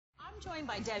Joined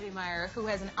by Debbie Meyer, who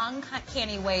has an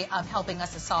uncanny way of helping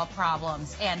us to solve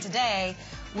problems. And today,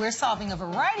 we're solving a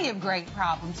variety of great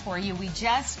problems for you. We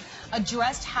just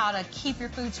addressed how to keep your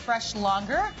foods fresh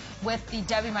longer with the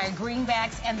Debbie Meyer green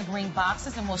bags and the green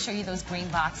boxes, and we'll show you those green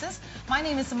boxes. My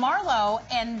name is Marlo,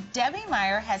 and Debbie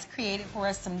Meyer has created for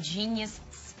us some Genius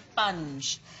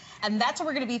Sponge. And that's what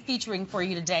we're going to be featuring for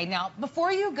you today. Now,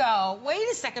 before you go, wait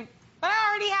a second, but I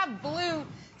already have blue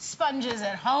sponges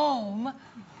at home.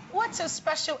 What's so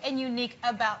special and unique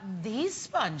about these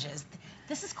sponges?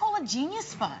 This is called a Genius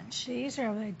Sponge. These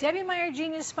are the Debbie Meyer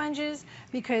Genius Sponges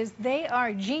because they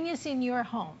are genius in your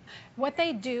home. What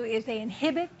they do is they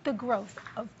inhibit the growth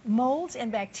of molds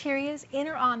and bacteria in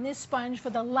or on this sponge for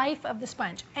the life of the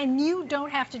sponge. And you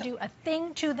don't have to do a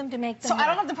thing to them to make them I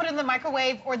don't have to put it in the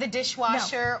microwave or the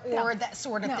dishwasher or that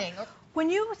sort of thing. When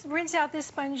you rinse out this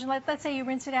sponge, let's say you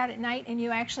rinse it out at night and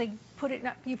you actually put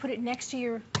it next to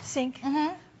your sink.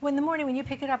 In the morning when you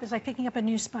pick it up, it's like picking up a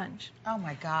new sponge. Oh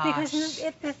my gosh. Because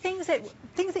the things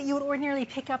that you would ordinarily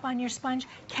pick up on your sponge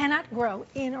cannot grow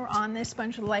in or on this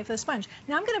sponge for the life of the sponge.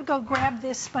 Now I'm going to go grab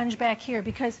this sponge back here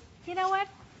because, you know what?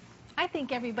 I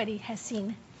think everybody has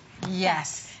seen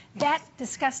that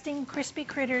disgusting, crispy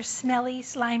critter, smelly,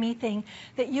 slimy thing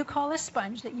that you call a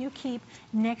sponge that you keep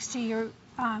next to your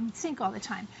sink all the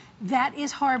time. That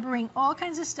is harboring all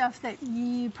kinds of stuff that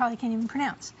you probably can't even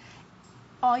pronounce.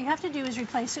 All you have to do is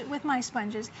replace it with my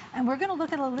sponges, and we're going to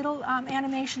look at a little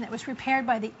animation that was prepared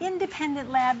by the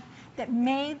independent lab that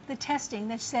made the testing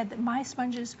that said that my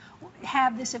sponges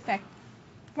have this effect.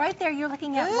 Right there, you're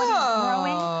looking at what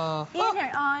is growing in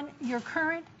or on your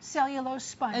current cellulose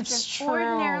sponge. It's true.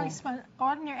 Ordinary,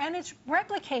 and it's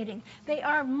replicating. They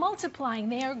are multiplying.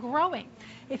 They are growing.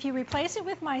 If you replace it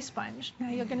with my sponge,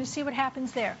 now you're going to see what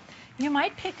happens there. You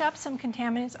might pick up some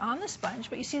contaminants on the sponge,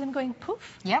 but you see them going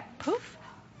poof, poof.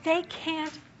 They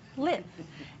can't live.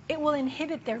 It will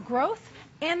inhibit their growth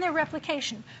and their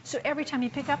replication. So every time you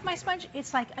pick up my sponge,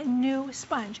 it's like a new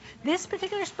sponge. This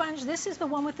particular sponge, this is the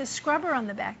one with the scrubber on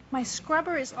the back. My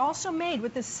scrubber is also made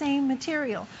with the same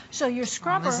material. So your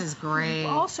scrubber this is great.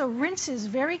 Also rinses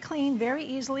very clean, very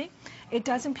easily. It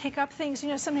doesn't pick up things. You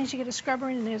know, sometimes you get a scrubber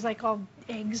and there's like all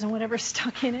eggs and whatever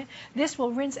stuck in it. This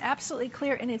will rinse absolutely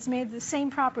clear, and it's made the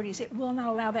same properties. It will not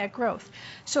allow that growth.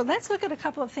 So let's look at a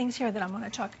couple of things here that I'm going to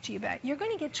talk to you about. You're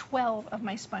going to get 12 of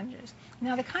my sponges.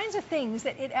 Now, the kinds of things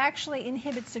that it actually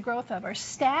inhibits the growth of are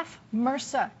staph,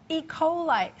 MRSA, E.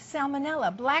 coli,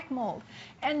 salmonella, black mold,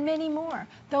 and many more.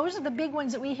 Those are the big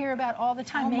ones that we hear about all the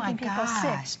time, making people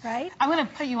sick, right? I'm going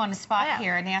to put you on the spot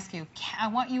here and ask you, I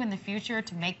want you in the future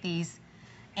to make these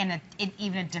in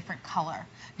even a different color.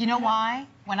 You know why?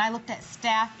 When I looked at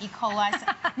staph, E. coli,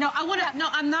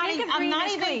 I'm not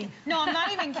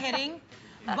even kidding.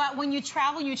 But when you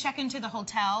travel, you check into the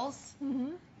hotels.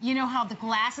 You know how the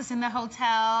glass is in the hotel.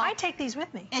 I take these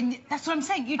with me. And that's what I'm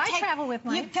saying. I travel with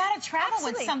mine. You've got to travel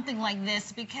with something like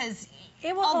this because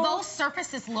although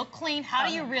surfaces look clean, how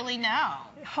do you really know?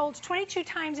 It holds 22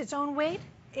 times its own weight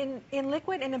in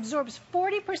liquid and absorbs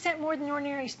 40% more than an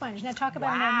ordinary sponge. Now talk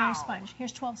about an ordinary sponge.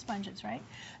 Here's 12 sponges, right?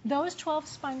 Those 12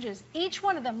 sponges, each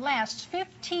one of them lasts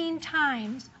 15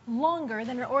 times longer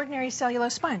than an ordinary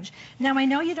cellulose sponge. Now I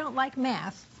know you don't like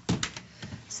math,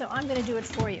 so I'm going to do it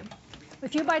for you.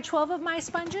 If you buy 12 of my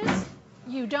sponges,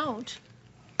 you don't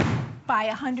buy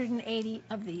 180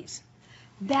 of these.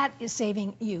 That is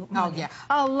saving you money.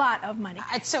 A lot of money.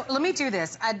 So let me do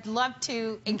this. I'd love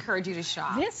to encourage you to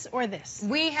shop. This or this?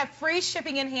 We have free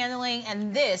shipping and handling,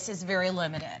 and this is very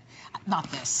limited.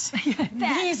 Not this.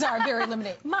 These are very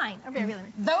limited. Mine are very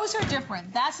limited. Those are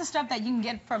different. That's the stuff that you can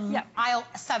get from aisle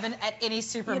 7 at any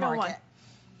supermarket.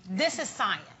 This is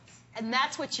science, and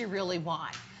that's what you really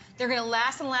want. They're going to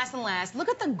last and last and last. Look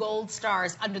at the gold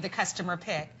stars under the customer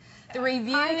pick. The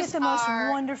reviews I get the most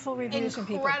wonderful reviews from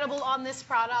people. Incredible on this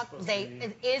product.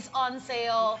 It is on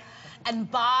sale.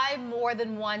 And buy more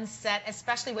than one set,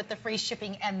 especially with the free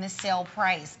shipping and the sale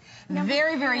price.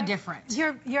 Very, very different.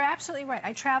 You're absolutely right.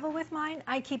 I travel with mine.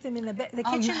 I keep them in the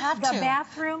kitchen, the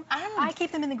bathroom. I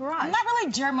keep them in the garage. I'm not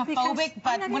really germophobic,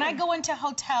 but when I go into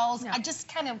hotels, I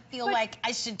just kind of feel like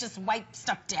I should just wipe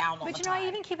stuff down all the time. But you know, I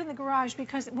even keep it in the garage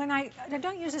because when I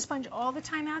don't use the sponge all the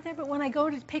time out there, but when I go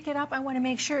to pick it up, I want to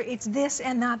make sure it's this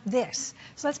and not this.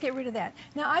 So let's get rid of that.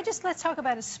 Now, let's talk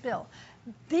about a spill.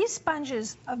 These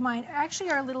sponges of mine actually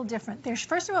are a little different.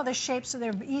 First of all, they're shaped so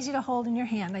they're easy to hold in your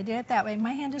hand. I did it that way.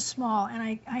 My hand is small,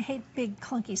 and I hate big,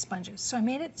 clunky sponges. So I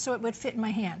made it so it would fit in my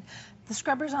hand. The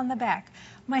scrubber's on the back.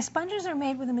 My sponges are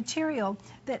made with a material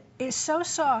that is so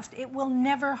soft, it will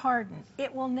never harden.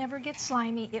 It will never get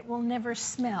slimy. It will never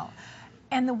smell.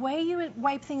 And the way you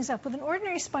wipe things up, with an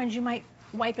ordinary sponge, you might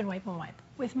wipe and wipe and wipe.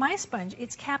 With my sponge,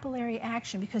 it's capillary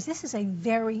action because this is a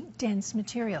very dense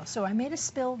material. So I made a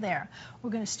spill there.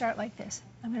 We're going to start like this.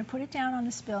 I'm going to put it down on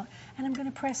the spill, and I'm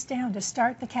going to press down to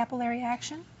start the capillary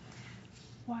action.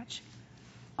 Watch.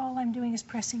 All I'm doing is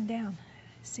pressing down.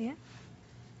 See it?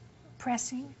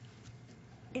 Pressing.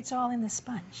 It's all in the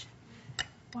sponge.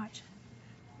 Watch.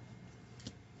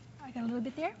 I got a little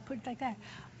bit there. Put it like that.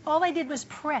 All I did was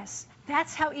press.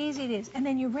 That's how easy it is. And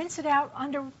then you rinse it out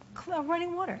under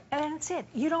running water. And that's it.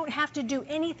 You don't have to do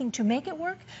anything to make it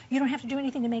work. You don't have to do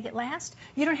anything to make it last.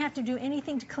 You don't have to do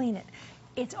anything to clean it.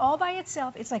 It's all by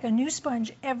itself. It's like a new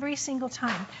sponge every single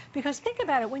time. Because think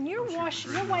about it. When you're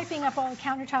wiping up all the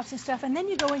countertops and stuff, and then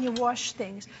you go and you wash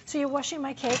things. So you're washing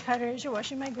my cake cutters, you're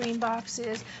washing my green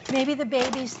boxes, maybe the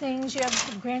baby's things. You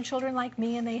have grandchildren like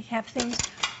me, and they have things.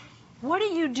 What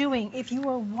are you doing if you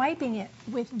are wiping it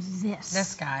with this?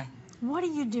 This guy. What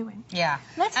are you doing? Yeah.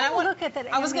 Let's have a look at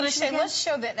that. I was going to say, let's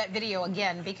show that video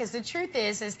again, because the truth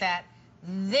is that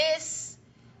this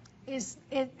is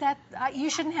that you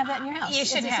shouldn't have that in your house. You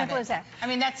shouldn't have it. As that. I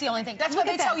mean, that's the only thing. That's why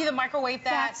they tell you to microwave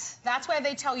that. That's why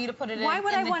they tell you to put it in. Why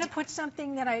would I want to put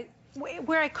something that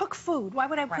where I cook food? Why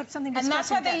would I put something that's... And that's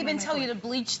why they even tell you to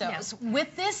bleach those. Yeah.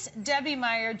 With this Debbie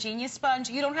Meyer GeniusSponge,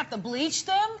 you don't have to bleach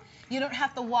them. You don't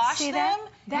have to wash them.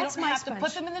 That's you don't have to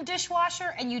put them in the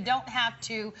dishwasher, and you don't have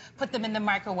to put them in the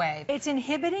microwave. It's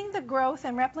inhibiting the growth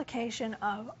and replication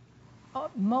of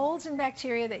molds and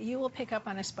bacteria that you will pick up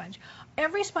on a sponge.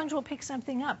 Every sponge will pick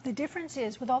something up. The difference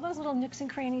is, with all those little nooks and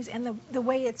crannies and the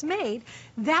way it's made,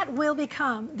 that will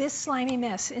become this slimy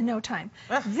mess in no time.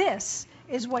 This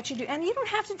is what you do. And you don't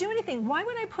have to do anything. Why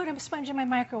would I put a sponge in my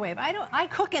microwave? I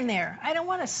cook in there. I don't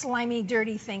want a slimy,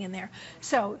 dirty thing in there.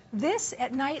 So this,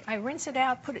 at night, I rinse it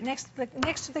out, put it next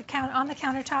to the on the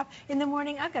countertop. In the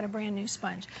morning, I've got a brand new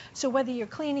sponge. So whether you're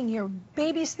cleaning your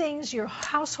baby's things, your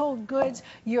household goods,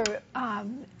 your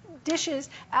dishes,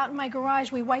 out in my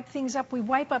garage, we wipe things up. We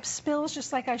wipe up spills,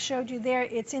 just like I showed you there.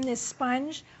 It's in this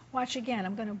sponge. Watch again.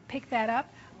 I'm going to pick that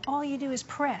up. All you do is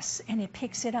press, and it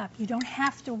picks it up. You don't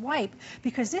have to wipe,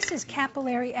 because this is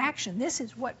capillary action. This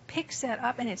is what picks that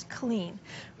up, and it's clean,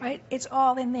 right? It's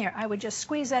all in there. I would just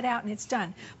squeeze that out, and it's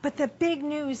done. But the big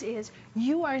news is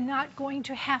you are not going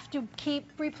to have to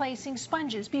keep replacing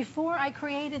sponges. Before I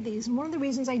created these, one of the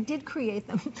reasons I did create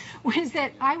them was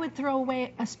that I would throw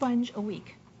away a sponge a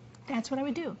week. That's what I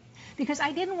would do, because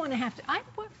I didn't want to have to. I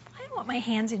don't want my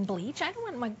hands in bleach. I don't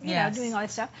want my, doing all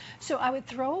that stuff. So I would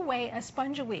throw away a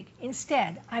sponge a week.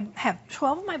 Instead, I have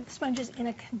 12 of my sponges in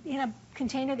a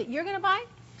container that you're going to buy.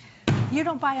 You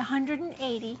don't buy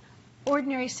 180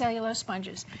 ordinary cellulose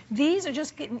sponges. These are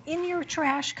just getting in your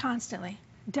trash constantly.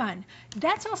 Done.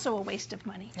 That's also a waste of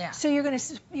money. Yeah. So you're going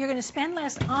to spend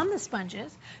less on the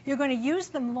sponges. You're going to use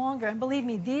them longer, and believe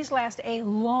me, these last a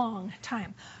long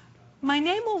time. My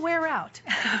name will wear out,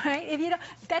 right? If you don't,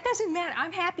 that doesn't matter.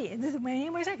 I'm happy. My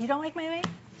name wears out. If you don't like my name,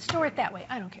 store it that way.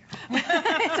 I don't care.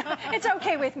 It's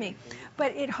okay with me.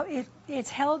 But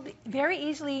it's held very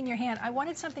easily in your hand. I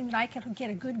wanted something that I could get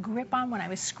a good grip on when I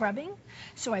was scrubbing,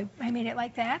 so I made it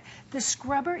like that. The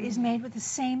scrubber is made with the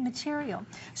same material,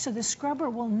 so the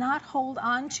scrubber will not hold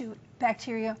on to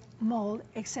bacteria, mold,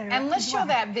 etc. And let's show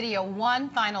that video one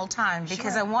final time,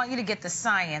 because I want you to get the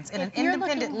science in an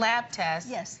independent lab test.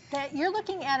 Yes, that you're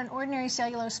looking at an ordinary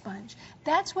cellulose sponge.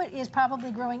 That's what is probably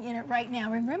growing in it right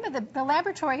now. Remember, the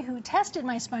laboratory who tested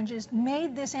my sponges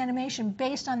made this animation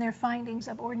based on their findings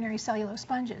of ordinary cellulose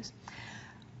sponges.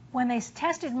 When they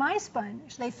tested my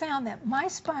sponge, they found that my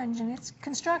sponge and its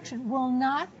construction will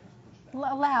not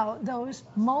allow those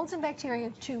molds and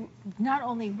bacteria to not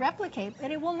only replicate, but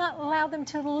it will not allow them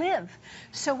to live.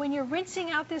 So when you're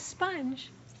rinsing out this sponge,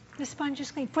 the sponge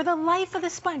is clean. For the life of the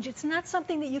sponge, it's not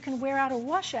something that you can wear out or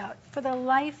wash out. For the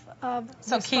life of the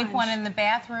sponge. So keep one in the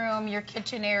bathroom, your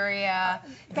kitchen area.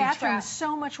 Bathroom,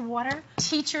 so much water.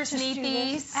 Teachers need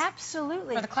these.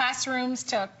 Absolutely. For the classrooms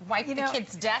to wipe the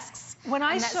kids' desks. When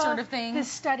I saw sort of thing. the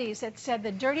studies that said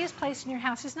the dirtiest place in your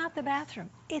house is not the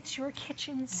bathroom, it's your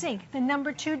kitchen sink. The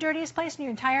number 2 dirtiest place in your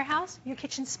entire house, your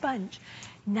kitchen sponge.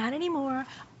 Not anymore.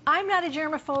 I'm not a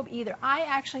germaphobe either. I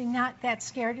actually not that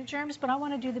scared of germs, but I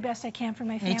want to do the best I can for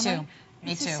my family. Me too.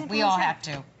 Me too. We all have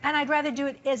to. And I'd rather do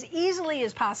it as easily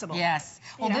as possible. Yes.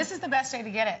 Well, this is the best way to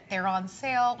get it. They're on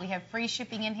sale. We have free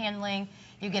shipping and handling.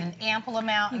 You get an ample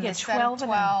amount. You in get the set 12 of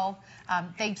 12.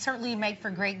 They certainly make for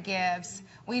great gifts.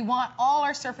 We want all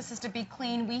our surfaces to be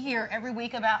clean. We hear every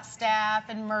week about staph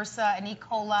and MRSA and E.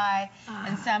 coli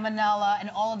and salmonella and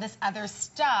all of this other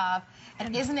stuff.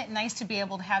 And isn't it nice to be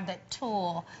able to have that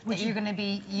tool that you're going to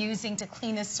be using to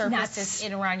clean the surfaces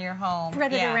in around your home?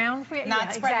 Spread it around for you?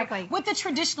 Not exactly. With the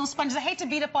traditional sponges. I hate to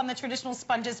beat up on the traditional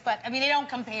sponges, but I mean, they don't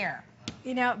compare.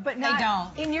 You know, but they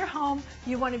don't. In your home,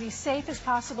 you want to be safe as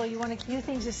possible. You want to do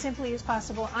things as simply as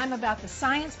possible. I'm about the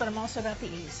science, but I'm also about the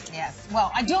ease. Yes.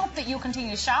 Well, I do hope that you'll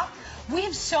continue to shop. We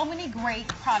have so many great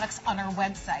products on our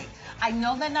website. I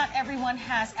know that not everyone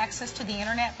has access to the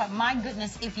internet, but my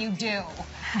goodness, if you do.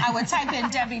 I would type in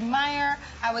Debbie Meyer.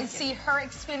 I would see her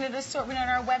expanded assortment on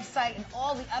our website and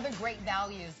all the other great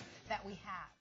values that we have.